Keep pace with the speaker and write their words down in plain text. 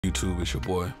YouTube, it's your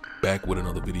boy back with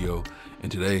another video,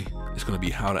 and today it's going to be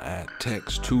how to add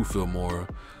text to Filmora,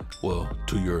 well,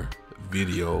 to your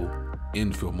video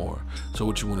in Filmora. So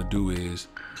what you want to do is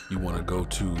you want to go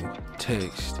to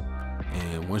text,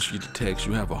 and once you get to text,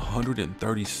 you have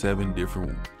 137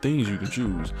 different things you can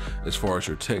choose as far as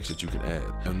your text that you can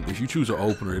add. And if you choose an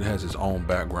opener, it has its own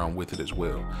background with it as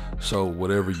well. So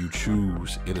whatever you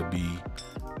choose, it'll be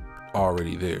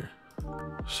already there.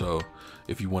 So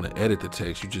if you want to edit the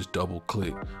text, you just double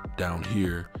click down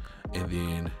here, and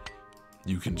then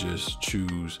you can just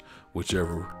choose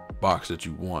whichever box that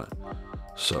you want.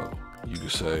 So you can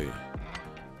say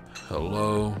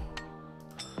hello,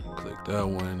 click that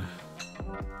one,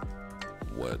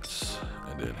 what's,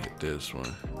 and then hit this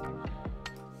one,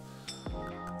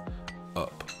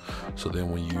 up. So then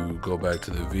when you go back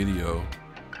to the video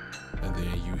and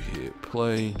then you hit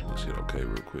play, let's hit okay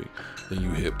real quick, then you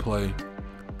hit play,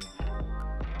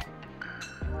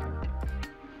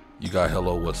 you got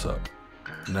hello, what's up.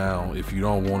 Now, if you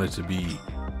don't want it to be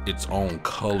its own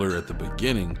color at the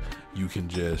beginning, you can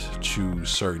just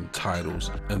choose certain titles,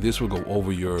 and this will go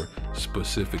over your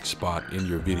specific spot in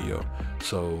your video.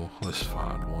 So let's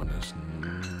find one that's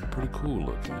pretty cool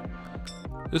looking.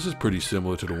 This is pretty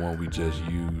similar to the one we just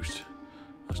used.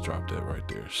 Let's drop that right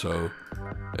there. So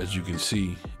as you can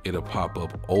see, it'll pop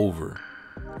up over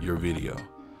your video.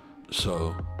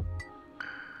 So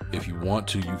if you want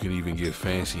to, you can even get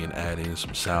fancy and add in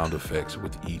some sound effects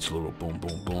with each little boom,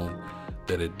 boom, boom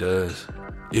that it does.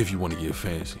 If you want to get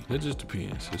fancy, that just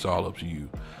depends. It's all up to you.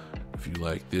 If you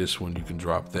like this one, you can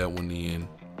drop that one in,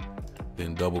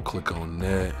 then double click on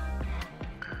that.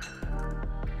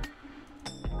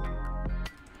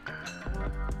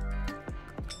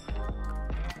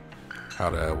 How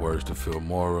to add words to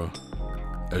Filmora.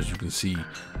 As you can see,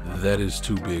 that is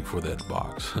too big for that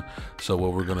box. So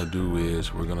what we're gonna do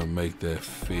is we're gonna make that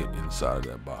fit inside of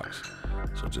that box.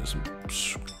 So just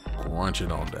scrunch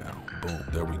it on down. Boom,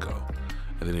 there we go.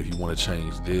 And then if you want to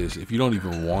change this, if you don't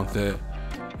even want that,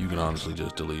 you can honestly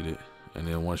just delete it. And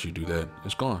then once you do that,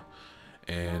 it's gone.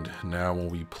 And now when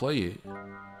we play it,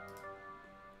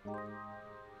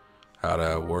 how to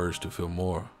add words to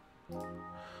Filmora.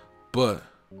 But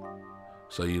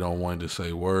so you don't want to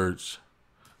say words,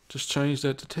 just change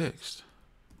that to text.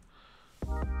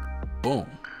 Boom.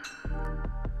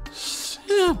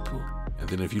 Simple. And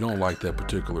then if you don't like that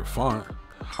particular font,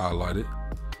 highlight it,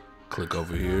 click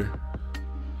over here,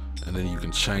 and then you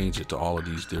can change it to all of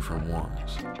these different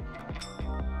ones.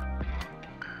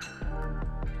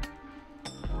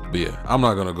 But yeah, I'm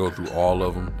not gonna go through all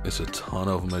of them. It's a ton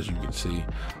of them, as you can see,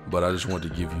 but I just wanted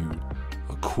to give you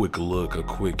a quick look, a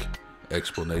quick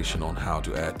explanation on how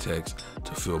to add text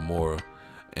to Filmora.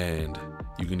 And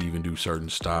you can even do certain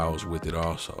styles with it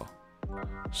also.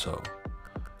 So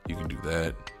you can do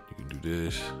that, you can do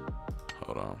this.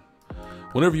 Hold on.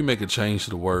 Whenever you make a change to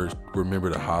the words, remember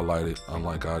to highlight it,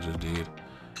 unlike I just did,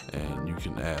 and you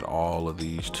can add all of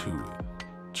these to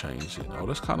it. Change it. Oh,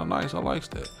 that's kind of nice, I like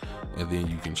that. And then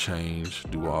you can change,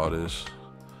 do all this.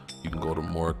 You can go to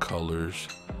more colors,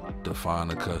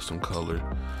 define a custom color.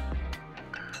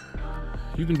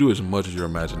 You can do as much as your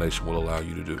imagination will allow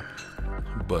you to do.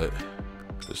 But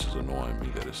this is annoying me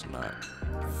that it's not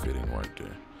fitting right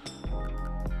there.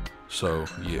 So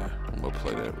yeah, I'm gonna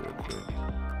play that real quick.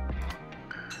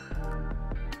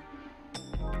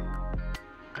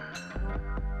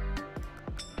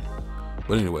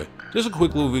 But anyway, just a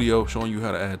quick little video showing you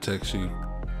how to add text to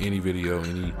any video,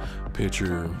 any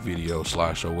picture, video,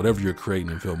 slideshow, whatever you're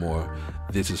creating in Filmora.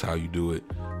 This is how you do it.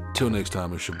 Till next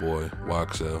time, it's your boy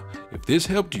YXL. If this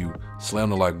helped you, slam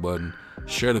the like button,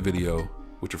 share the video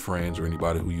with your friends or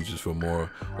anybody who uses Filmora,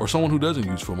 or someone who doesn't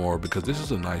use Filmora, because this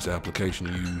is a nice application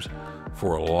to use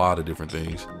for a lot of different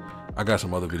things. I got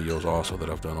some other videos also that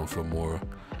I've done on Filmora.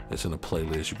 It's in a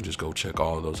playlist. You can just go check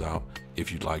all of those out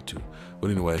if you'd like to.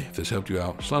 But anyway, if this helped you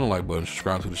out, slam the like button,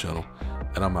 subscribe to the channel,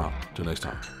 and I'm out. Till next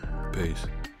time. Peace.